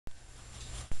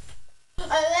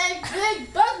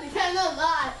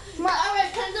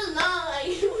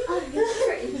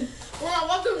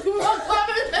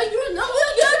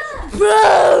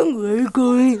wrong. We're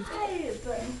going. Hey,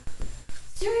 but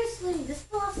seriously, this is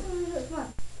the last time we do it. Come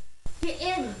on. Get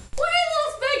in. We're in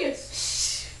Las Vegas.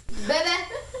 Shh. Baby.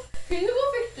 Can you go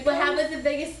fix the What happens in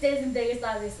Vegas stays in Vegas,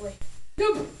 obviously.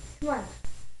 Nope. Come on.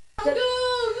 I'll go.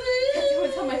 That's what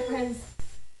I tell my friends.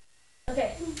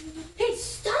 Okay. Hey,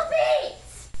 stop it!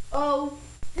 Oh.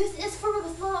 This is for real.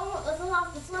 This is the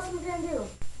last one we're gonna do.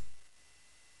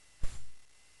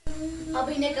 I'll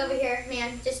be Nick over here,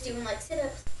 man, just doing like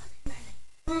sit-ups.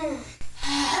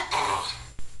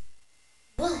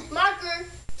 One, Marker.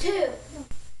 2,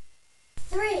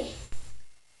 3,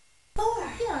 4.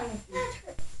 Yeah.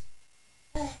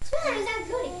 Spinner, is that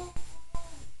good?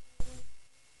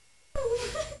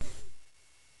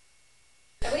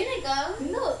 Are we gonna go?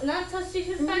 No, not until she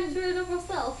gets back to it of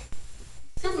herself.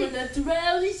 Someone that's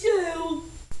rally show.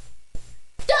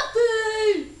 Stop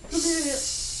it!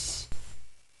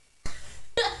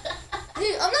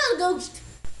 Hey, I'm not a ghost.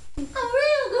 A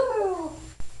real girl.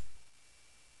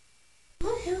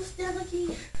 What else,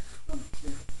 Delicate?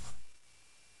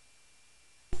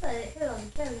 Hold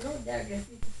on, Kevin, go there, guys.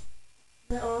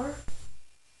 There are.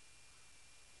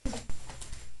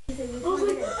 He said,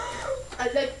 I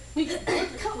like.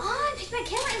 come on, my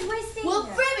camera is wasting. Well,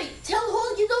 Freddy, tell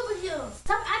her to get over here.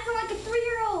 Stop acting like a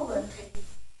 3-year-old.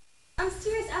 I'm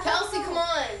serious. Kelsey, come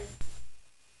on.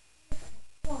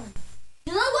 Come on.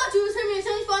 You know what? You was having the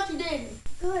same spot you did.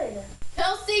 Good.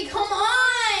 Kelsey, come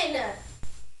on.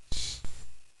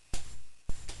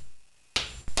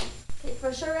 Okay,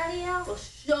 for sure ready now? For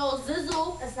sure,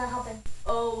 Zizzle. That's not helping.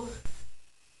 Oh.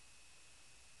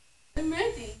 I'm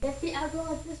ready. If the out go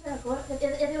like this, right? Go,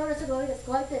 if you want us to go like this,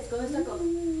 go like this, go in a circle.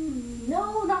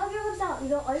 No, not with your lips out. You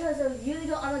go, all you want to do is you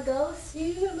go on a ghost.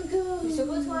 You have a go. You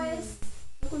circle twice.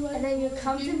 And then you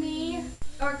come to me,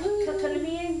 or come to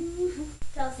me and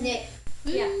Kelsey. Nick.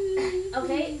 Yeah.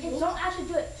 Okay? Don't actually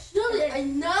do it. Shut it. I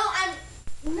know I'm.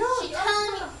 No, She's don't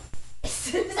telling me.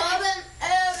 stop.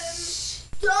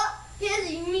 Stop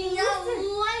hitting me. I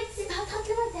Stop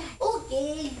talking like that.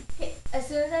 Okay. Okay, as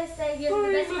soon as I say you're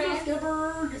the best friend,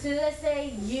 as soon as I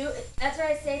say you, after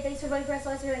I say thanks for voting for us,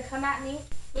 so you're gonna come at me,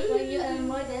 go you, and I'm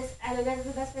like this, I go, guys are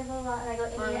the best friends, blah, blah, blah, and I go,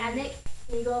 and you add Nick,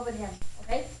 and you go over to him,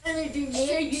 okay? Anything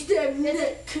shakes them,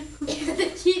 Nick.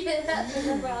 Keep it up,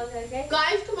 okay?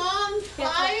 Guys, come on. Right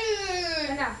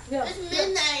Tired. now, go. It's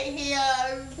midnight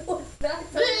here. It's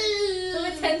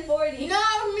 10:40. No,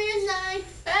 midnight.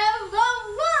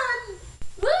 Everyone.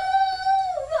 Woo!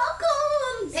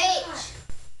 Welcome. Paige.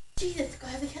 Jesus,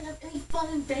 guys, I can't have any fun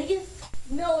in Vegas.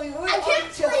 No, we were I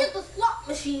can't play at the slot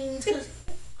machines because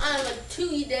I'm like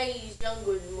 2 days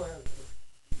younger than one of them.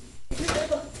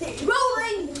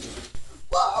 Rolling!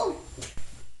 Whoa!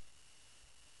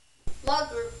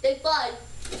 Marker, take 5.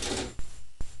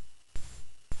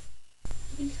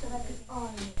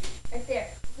 On me. Right there.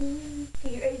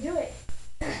 Okay, you ready? Do it.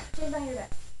 Change behind your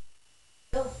back.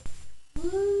 Go.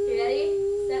 You ready?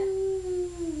 Set.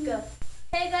 Go.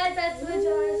 Hey guys, that's the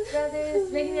Jonas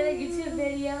Brothers making another YouTube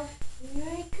video. Here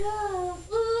I go.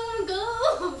 Ooh,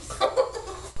 ghost! Dude!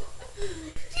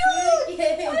 I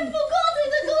forgot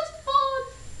there's a ghost phone!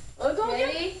 I'm going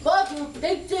Ready? Marker,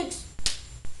 take 6.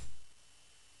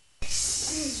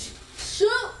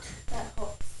 Shoot! That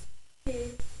hooks.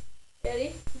 Okay. Ready?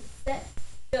 Set.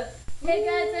 Go. Hey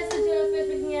guys, that's the Jonas Brothers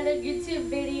making another YouTube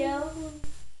video.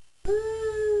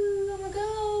 Ooh, I'm a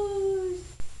ghost.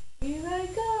 Here I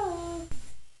go.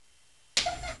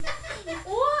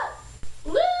 What?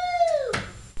 Woo!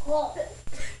 Oh.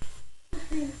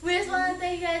 We just want to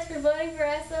thank you guys for voting for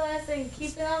SOS and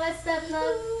keeping all that stuff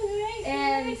up.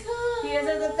 And you guys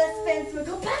are the best fans. We'll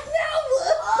go back now.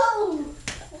 Oh!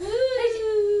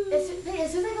 As soon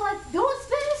as I go like, don't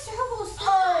spin the circles.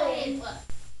 Oh!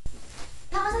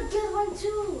 That was a good one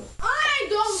too. I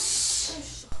don't.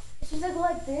 As soon as I go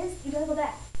like this, you gotta go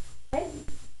back. Okay?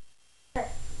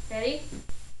 Ready?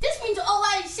 This means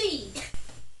OIC.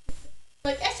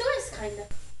 Like SOS, kinda.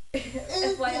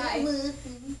 FYI.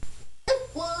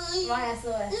 My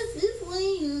SOS.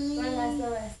 My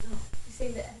SOS. You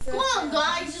sing the SOS. Come on,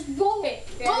 guys, just roll. Okay,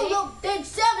 Go, ready? go, take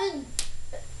 7.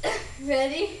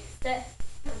 Ready? Set.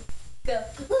 Go.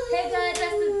 Hey guys,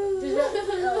 that's the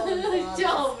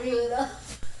Don't read up.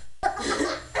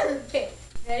 Okay,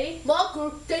 ready?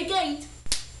 Marker, take 8.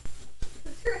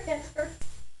 Your hand hurts.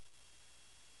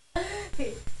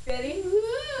 Okay, ready?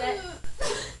 Set.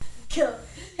 Go.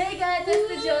 Hey guys, that's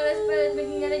the Jonas Brothers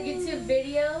making another YouTube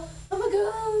video. Oh my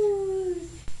god.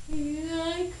 Here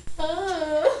I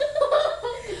come.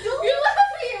 You're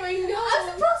laughing right now. I'm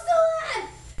supposed to laugh.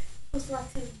 Supposed to laugh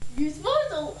too. You're supposed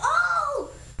to. Oh!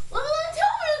 Well, then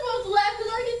tell me you're supposed to laugh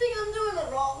because I can think I'm doing it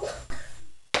wrong.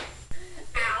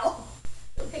 Ow.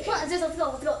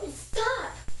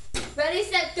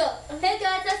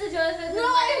 join us for No,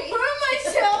 I hurt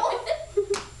myself.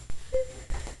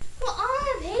 Come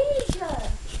on, Paige.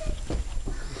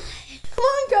 Come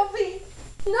on, Guppy.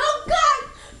 No, God,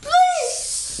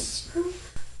 please.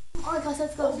 Oh my gosh,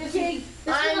 let's go. Okay, If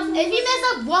you mess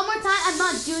up one more time, I'm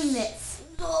not doing this.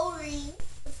 sorry.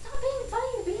 Stop being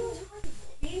funny. You're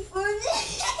being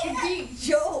retarded. Big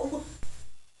Joe.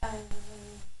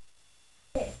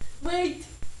 Okay. Wait.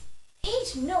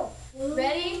 Paige, no.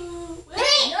 Ready?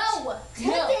 Wait. No.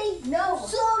 Teddy. No.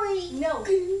 Sorry. No.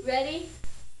 Ready?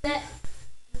 Set.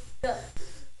 Go.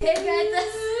 Hey guys,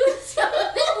 It's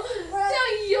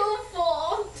your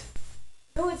fault.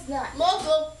 no, it's not.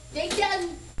 Marco, they can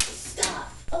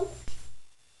Stop. Oh.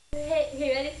 Hey,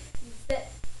 ready?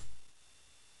 Set.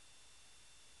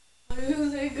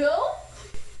 Where's it go?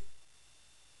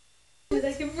 Because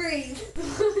I can breathe.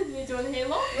 You doing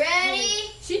Halo? Ready?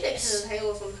 She takes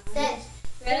Halo sometimes. Set.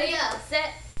 Ready? Go.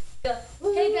 Set. Go.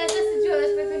 Hey guys, this is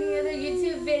Jonas for making another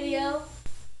YouTube video.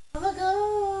 Oh my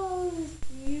God.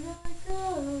 Here I go.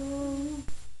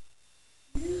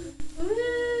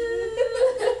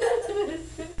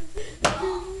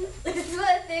 I just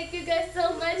want to thank you guys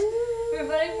so much for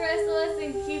voting for SOS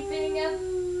and keeping up.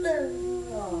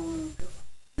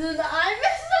 Did I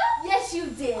mess up? Yes, you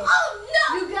did. Oh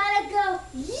no! You gotta go.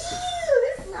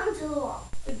 This is not too long.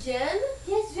 Again?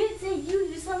 Yes, you didn't say you.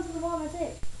 You just come to the wall and that's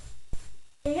it.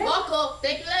 You have Marco,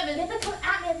 take 11. to come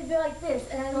at me and be like this,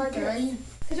 and I go like this.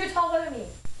 Because you're taller than me.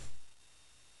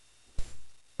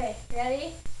 Okay,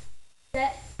 ready?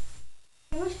 Set.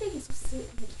 I wish they could so sit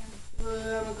in the camera.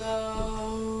 There we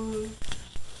go.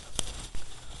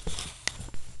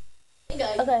 Hey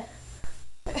guys.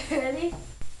 Okay. Ready?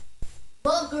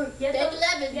 Bunker, Get take the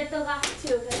 11. Get the last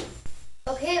two, okay?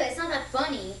 Okay, but it's not that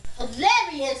funny.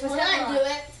 Hilarious when What's that I do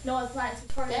it. No, it's not. It's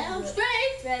retarded. Down Do it.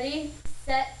 straight. Ready?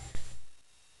 Set.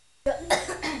 Go.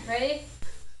 Ready?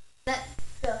 Set.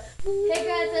 Go. Hey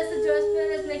guys, this is Joyce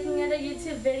Bennett making another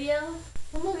YouTube video.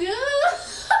 Oh my God.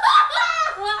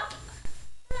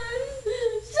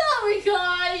 Sorry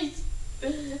guys.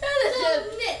 That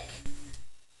is Nick.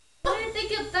 What do you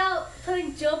think about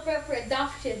putting Joker up for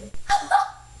adoption?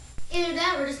 Either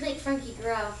that or just make Frankie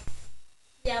grow.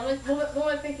 Yeah, we'll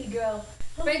let Frankie grow.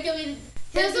 Frankie will be.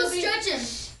 Here's Frankie will a be- stretching.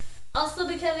 I'll still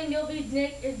be Kevin. You'll be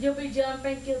Nick. You'll be Joe. And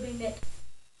Frankie will be Nick.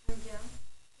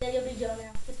 Yeah, you'll be Joe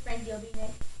now. Just Frankie will be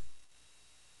Nick.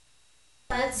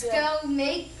 Let's go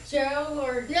make Joe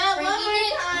or No, Frankie one more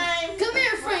Nick. time. Come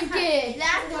here, Frankie.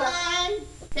 Last time.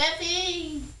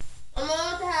 Steffi. One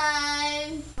more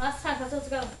time. Last time, let's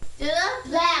go. Did I?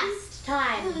 Last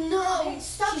time. Oh, no. She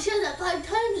said that 5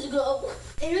 times ago.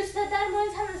 And you said that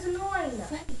one time. It's annoying.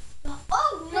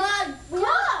 Oh my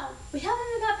God. We haven't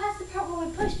even got past the part where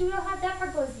we pushed. We don't have that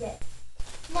part goes yet.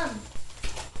 Come on.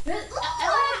 I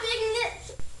want a big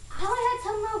nip. I only had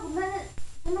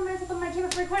 10 more minutes up on my camera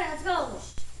for recording. Let's go.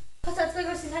 Let's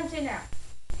go see time 2 now.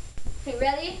 Okay,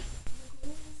 ready?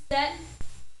 Set.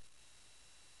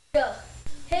 Go.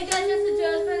 Hey guys, this is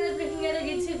Joe's friend making another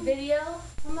YouTube video.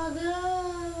 Oh my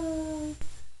God.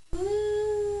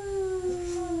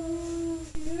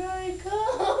 Here I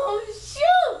come.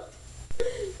 Shoot.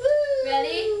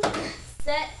 Ready?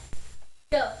 Set.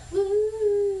 Go.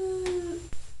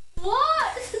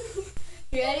 What?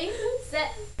 You ready?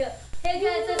 Set. Go. Hey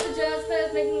guys, this is Joe's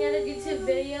friend making another YouTube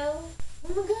video. Oh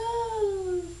my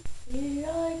God. Here I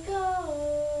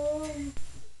come.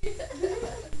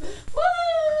 Woo!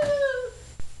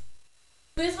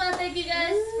 We just want to thank you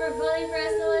guys for voting for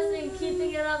SOS and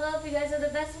keeping it all up. You guys are the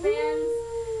best fans.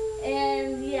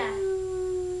 And yeah.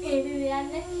 Anything to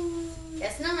add, Nick?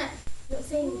 Guess not. Don't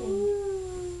say anything.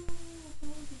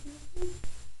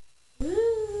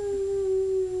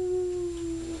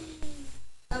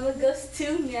 I'm a ghost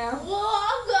too now.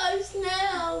 Whoa, guys,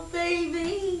 now,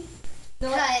 baby.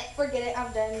 No, Cut. forget it.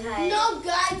 I'm done. Cut. No,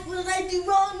 guys, what did I do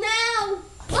wrong now?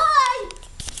 Bye.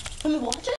 Let me watch it.